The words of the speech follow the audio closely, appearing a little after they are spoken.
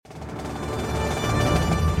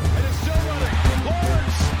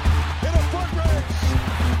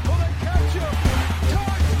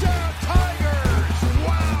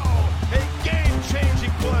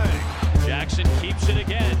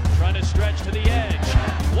the edge.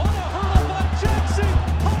 What a hurdle by Jackson.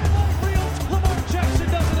 Highlight reel. Lamar Jackson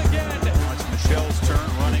does it again. Watch Michelle's turn,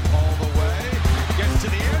 running all the way. Gets to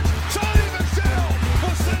the edge. Sonny Michel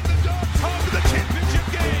will send the Dogs home to the championship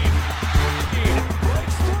game.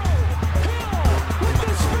 Breaks through. Hill with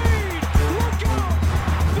the speed. Look out.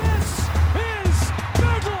 This is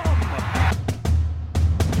Bedlam.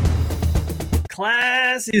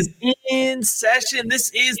 Class is in session.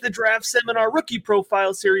 This is the Draft Seminar Rookie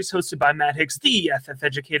Profile Series hosted by Matt Hicks, the FF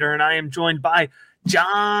Educator, and I am joined by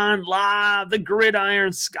John Law, the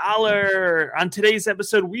Gridiron Scholar. On today's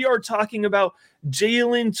episode, we are talking about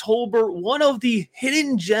Jalen Tolbert, one of the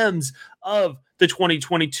hidden gems of the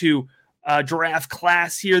 2022 draft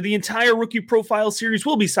class here. The entire Rookie Profile Series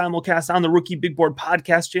will be simulcast on the Rookie Big Board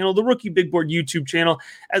podcast channel, the Rookie Big Board YouTube channel,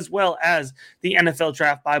 as well as the NFL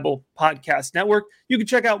Draft Bible podcast network. You can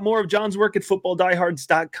check out more of John's work at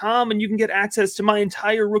footballdiehards.com, and you can get access to my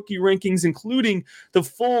entire rookie rankings, including the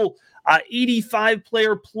full 85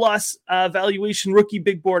 player plus valuation rookie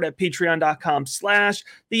big board at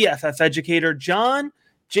patreon.com/the FF Educator. John,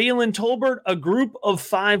 Jalen Tolbert, a group of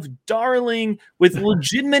 5 darling with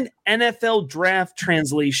legitimate NFL draft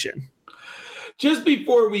translation. Just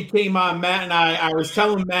before we came on, Matt and I was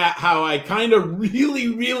telling Matt how I kind of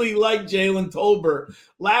really like Jalen Tolbert.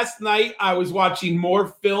 Last night, I was watching more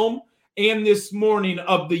film and this morning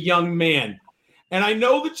of the young man. And I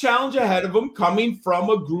know the challenge ahead of him coming from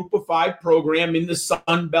a group of 5 program in the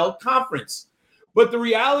Sun Belt Conference. But the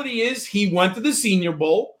reality is he went to the Senior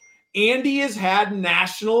Bowl and he has had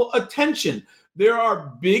national attention. There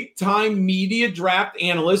are big-time media draft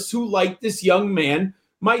analysts who like this young man,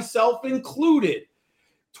 myself included.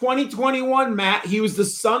 2021, Matt, he was the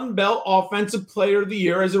Sun Belt Offensive Player of the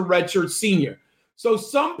Year as a redshirt senior. So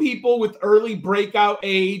some people with early breakout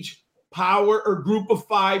age, power, or group of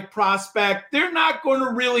 5 prospect, they're not going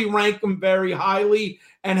to really rank him very highly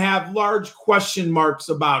and have large question marks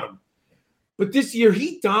about him. But this year,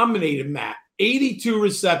 he dominated, Matt. 82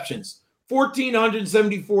 receptions,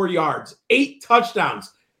 1,474 yards, 8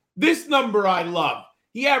 touchdowns. This number I love.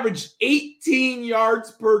 He averaged 18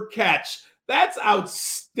 yards per catch. That's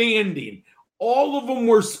outstanding. All of them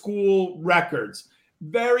were school records.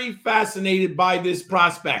 Very fascinated by this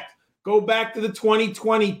prospect. Go back to the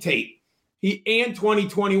 2020 tape and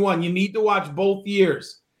 2021. You need to watch both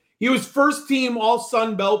years. He was first team all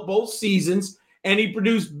Sun Belt both seasons, and he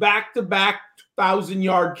produced back-to-back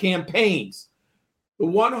 1,000-yard campaigns. The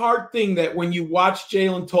one hard thing that when you watch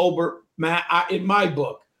Jalen Tolbert, Matt, in my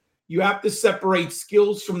book, you have to separate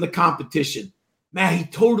skills from the competition. Matt, he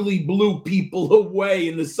totally blew people away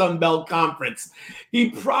in the Sun Belt Conference. He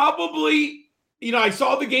probably, I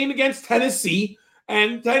saw the game against Tennessee,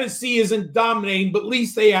 and Tennessee isn't dominating, but at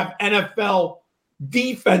least they have NFL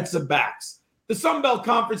defensive backs. The Sun Belt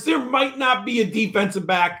Conference, there might not be a defensive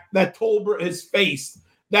back that Tolbert has faced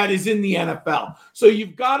that is in the NFL. So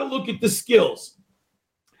you've got to look at the skills.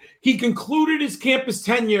 He concluded his campus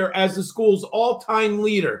tenure as the school's all-time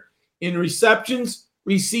leader in receptions,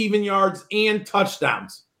 receiving yards, and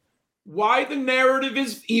touchdowns. Why the narrative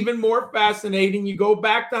is even more fascinating, you go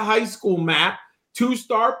back to high school, Matt,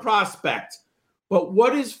 2-star prospect. But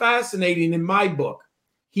what is fascinating in my book,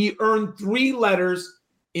 he earned 3 letters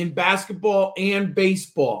in basketball and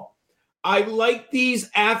baseball. I like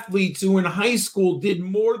these athletes who in high school did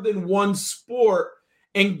more than one sport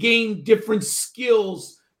and gained different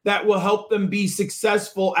skills that will help them be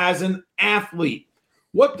successful as an athlete.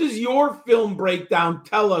 What does your film breakdown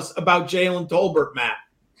tell us about Jalen Tolbert, Matt?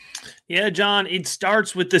 Yeah, John, it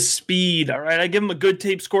starts with the speed, all right? I give him a good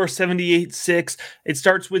tape score, 78.6. It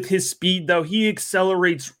starts with his speed, though. He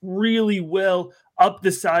accelerates really well up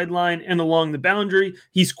the sideline and along the boundary.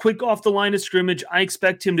 He's quick off the line of scrimmage. I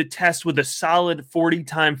expect him to test with a solid 40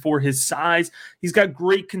 time for his size. He's got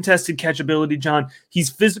great contested catch ability, John.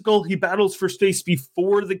 He's physical. He battles for space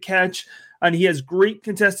before the catch, and he has great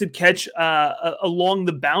contested catch along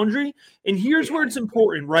the boundary. And here's where it's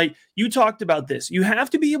important, right? You talked about this. You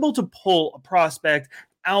have to be able to pull a prospect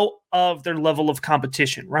out of their level of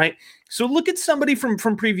competition, right? So look at somebody from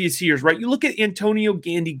previous years, right? You look at Antonio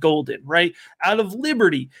Gandy Golden, right? Out of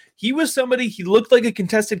Liberty. He was somebody, he looked like a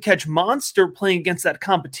contested catch monster playing against that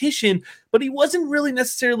competition, but he wasn't really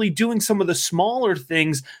necessarily doing some of the smaller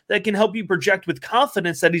things that can help you project with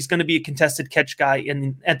confidence that he's going to be a contested catch guy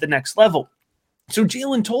at the next level. So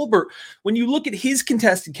Jalen Tolbert, when you look at his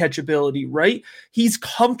contested catch ability, right, he's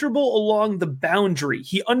comfortable along the boundary.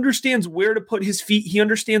 He understands where to put his feet. He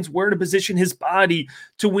understands where to position his body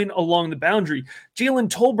to win along the boundary. Jalen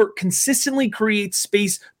Tolbert consistently creates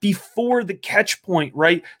space before the catch point,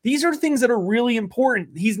 right? These are things that are really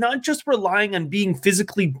important. He's not just relying on being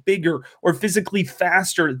physically bigger or physically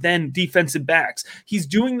faster than defensive backs. He's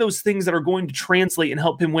doing those things that are going to translate and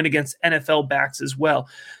help him win against NFL backs as well.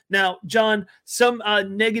 Now, John, some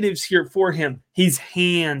negatives here for him. His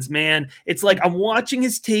hands, man. It's like I'm watching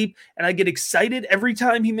his tape and I get excited every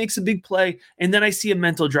time he makes a big play, and then I see a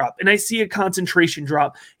mental drop and I see a concentration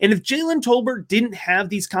drop. And if Jalen Tolbert didn't have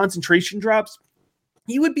these concentration drops,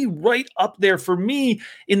 he would be right up there for me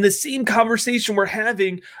in the same conversation we're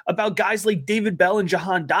having about guys like David Bell and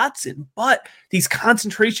Jahan Dotson. But these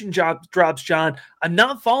concentration drops, John, I'm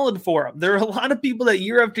not falling for them. There are a lot of people that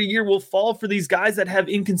year after year will fall for these guys that have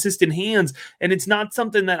inconsistent hands, and it's not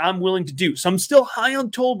something that I'm willing to do. So I'm still high on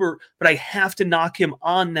Tolbert, but I have to knock him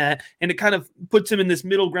on that, and it kind of puts him in this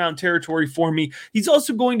middle ground territory for me. He's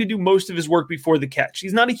also going to do most of his work before the catch.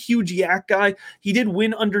 He's not a huge yak guy. He did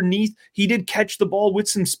win underneath. He did catch the ball with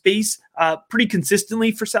some space pretty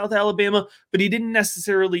consistently for South Alabama, but he didn't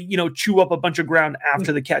necessarily, chew up a bunch of ground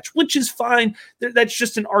after the catch, which is fine. That's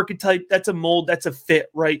just an archetype. That's a mold. That's a fit,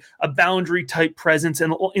 right? A boundary type presence in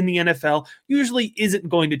the NFL usually isn't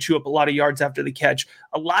going to chew up a lot of yards after the catch.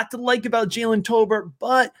 A lot to like about Jalen Tolbert,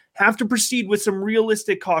 but have to proceed with some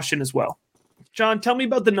realistic caution as well. John, tell me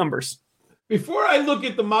about the numbers. Before I look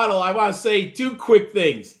at the model, I want to say two quick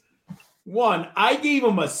things. One, I gave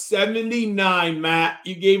him a 79, Matt.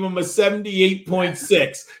 You gave him a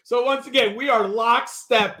 78.6. So once again, we are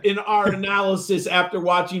lockstep in our analysis after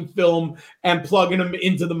watching film and plugging him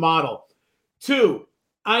into the model. Two,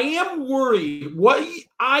 I am worried what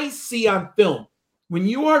I see on film. When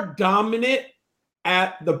you are dominant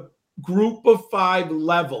at the group of 5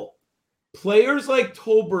 level, players like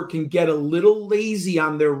Tolbert can get a little lazy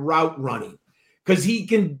on their route running because he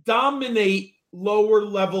can dominate lower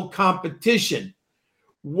level competition.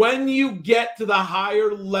 When you get to the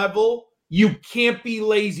higher level, you can't be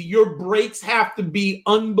lazy. Your breaks have to be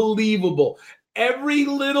unbelievable. Every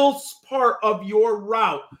little part of your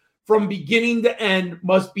route from beginning to end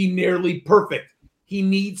must be nearly perfect. He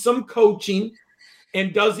needs some coaching.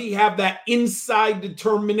 And does he have that inside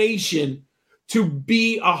determination to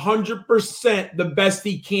be 100% the best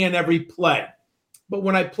he can every play? But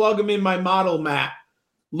when I plug him in my model, Matt,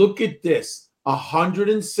 look at this.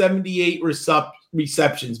 178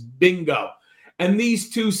 receptions. Bingo. And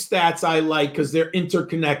these two stats I like because they're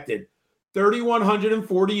interconnected.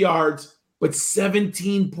 3,140 yards, but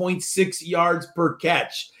 17.6 yards per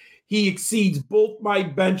catch. He exceeds both my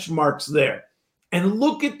benchmarks there. And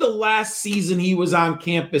look at the last season he was on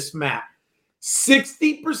campus, Matt.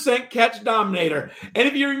 60% catch dominator. And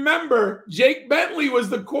if you remember, Jake Bentley was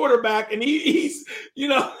the quarterback, and he's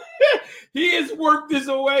he has worked his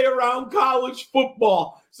way around college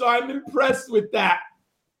football. So I'm impressed with that.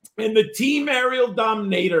 And the team aerial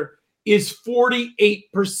dominator is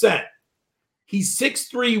 48%. He's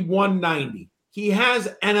 6'3", 190. He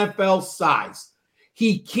has NFL size.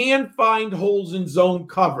 He can find holes in zone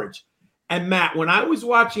coverage. And Matt, when I was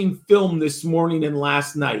watching film this morning and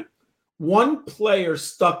last night, one player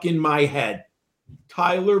stuck in my head,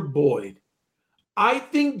 Tyler Boyd. I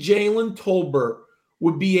think Jalen Tolbert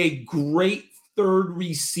would be a great third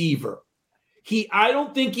receiver. I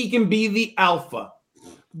don't think he can be the alpha,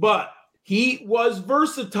 but he was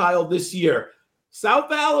versatile this year.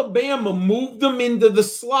 South Alabama moved him into the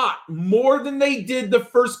slot more than they did the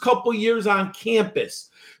first couple years on campus.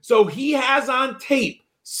 So he has on tape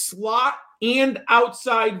slot and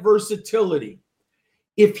outside versatility.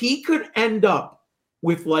 If he could end up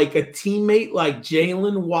with like a teammate like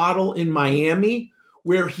Jalen Waddle in Miami,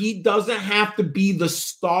 where he doesn't have to be the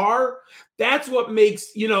star, that's what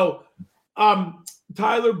makes,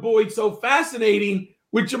 Tyler Boyd so fascinating.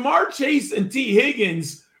 With Jamar Chase and T.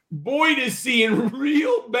 Higgins, Boyd is seeing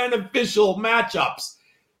real beneficial matchups.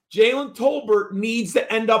 Jalen Tolbert needs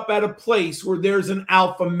to end up at a place where there's an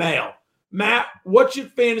alpha male. Matt, what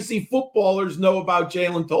should fantasy footballers know about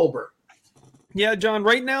Jalen Tolbert? Yeah, John,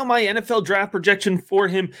 right now my NFL draft projection for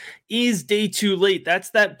him is day too late. That's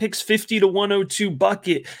that picks 50 to 102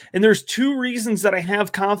 bucket. And there's two reasons that I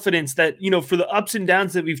have confidence that, for the ups and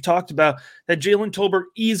downs that we've talked about, that Jalen Tolbert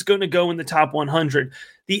is going to go in the top 100.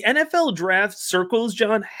 The NFL draft circles,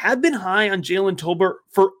 John, have been high on Jalen Tolbert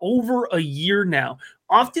for over a year now.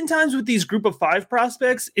 oftentimes with these group of 5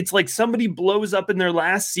 prospects, it's like somebody blows up in their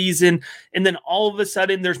last season and then all of a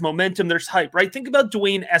sudden there's momentum, there's hype, right? Think about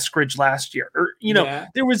Dwayne Eskridge last year. Or,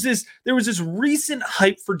 there was this recent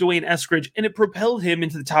hype for Dwayne Eskridge and it propelled him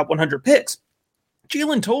into the top 100 picks.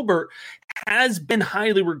 Jalen Tolbert has been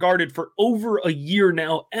highly regarded for over a year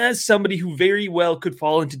now as somebody who very well could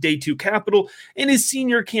fall into day 2 capital, and his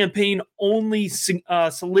senior campaign only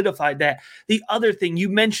solidified that. The other thing, you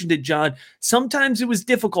mentioned it, John, sometimes it was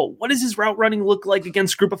difficult. What does his route running look like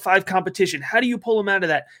against group of 5 competition? How do you pull him out of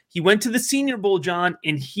that? He went to the Senior Bowl, John,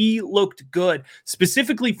 and he looked good.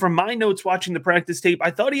 Specifically from my notes watching the practice tape,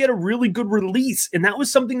 I thought he had a really good release, and that was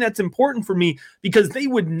something that's important for me because they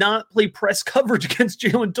would not play press coverage against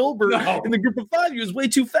Jalen Tolbert in the group of 5. He was way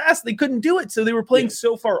too fast. They couldn't do it. So they were playing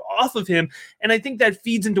so far off of him. And I think that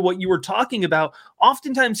feeds into what you were talking about.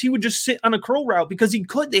 Oftentimes he would just sit on a curl route because he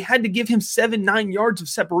could. They had to give him 7-9 yards of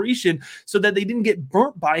separation so that they didn't get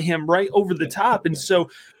burnt by him right over the top. And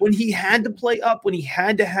so when he had to play up, when he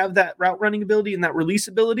had to have that route running ability and that release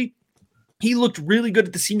ability, he looked really good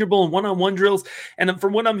at the Senior Bowl and one-on-one drills. And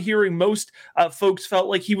from what I'm hearing, most folks felt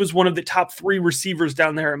like he was one of the top 3 receivers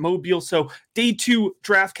down there at Mobile. So day 2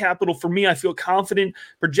 draft capital for me, I feel confident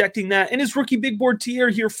projecting that. And his rookie big board tier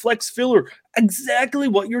here, flex filler. Exactly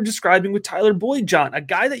what you're describing with Tyler Boyd, John, a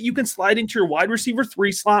guy that you can slide into your wide receiver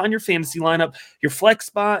 3 slot on your fantasy lineup, your flex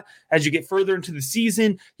spot as you get further into the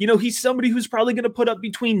season. He's somebody who's probably going to put up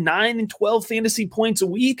between 9 and 12 fantasy points a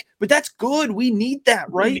week, but that's good. We need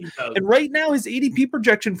that, right? And right now his ADP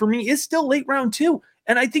projection for me is still late round 2.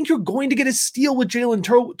 And I think you're going to get a steal with Jalen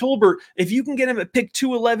Tolbert if you can get him at pick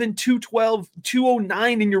 211, 212,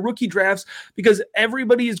 209 in your rookie drafts, because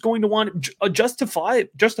everybody is going to want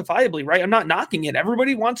justifiably, right? I'm not knocking it.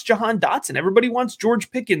 Everybody wants Jahan Dotson. Everybody wants George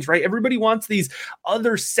Pickens, right? Everybody wants these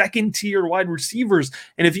other second-tier wide receivers.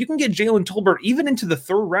 And if you can get Jalen Tolbert even into the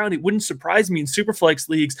 3rd round, it wouldn't surprise me in Superflex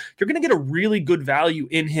leagues. You're going to get a really good value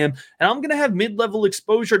in him. And I'm going to have mid-level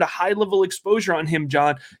exposure to high-level exposure on him,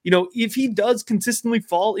 John. If he does consistently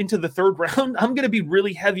fall into the 3rd round, I'm going to be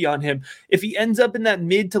really heavy on him. If he ends up in that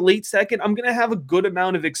mid to late 2nd, I'm going to have a good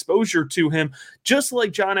amount of exposure to him. Just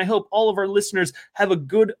like John, I hope all of our listeners have a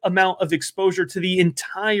good amount of exposure to the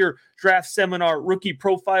entire Draft Seminar Rookie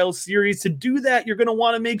Profile Series. To do that, you're going to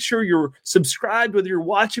want to make sure you're subscribed, whether you're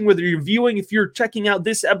watching, whether you're viewing. If you're checking out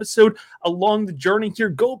this episode along the journey here,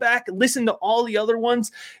 go back and listen to all the other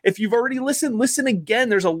ones. If you've already listened, listen again.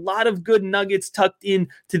 There's a lot of good nuggets tucked in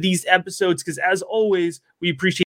to these episodes because, as always, we appreciate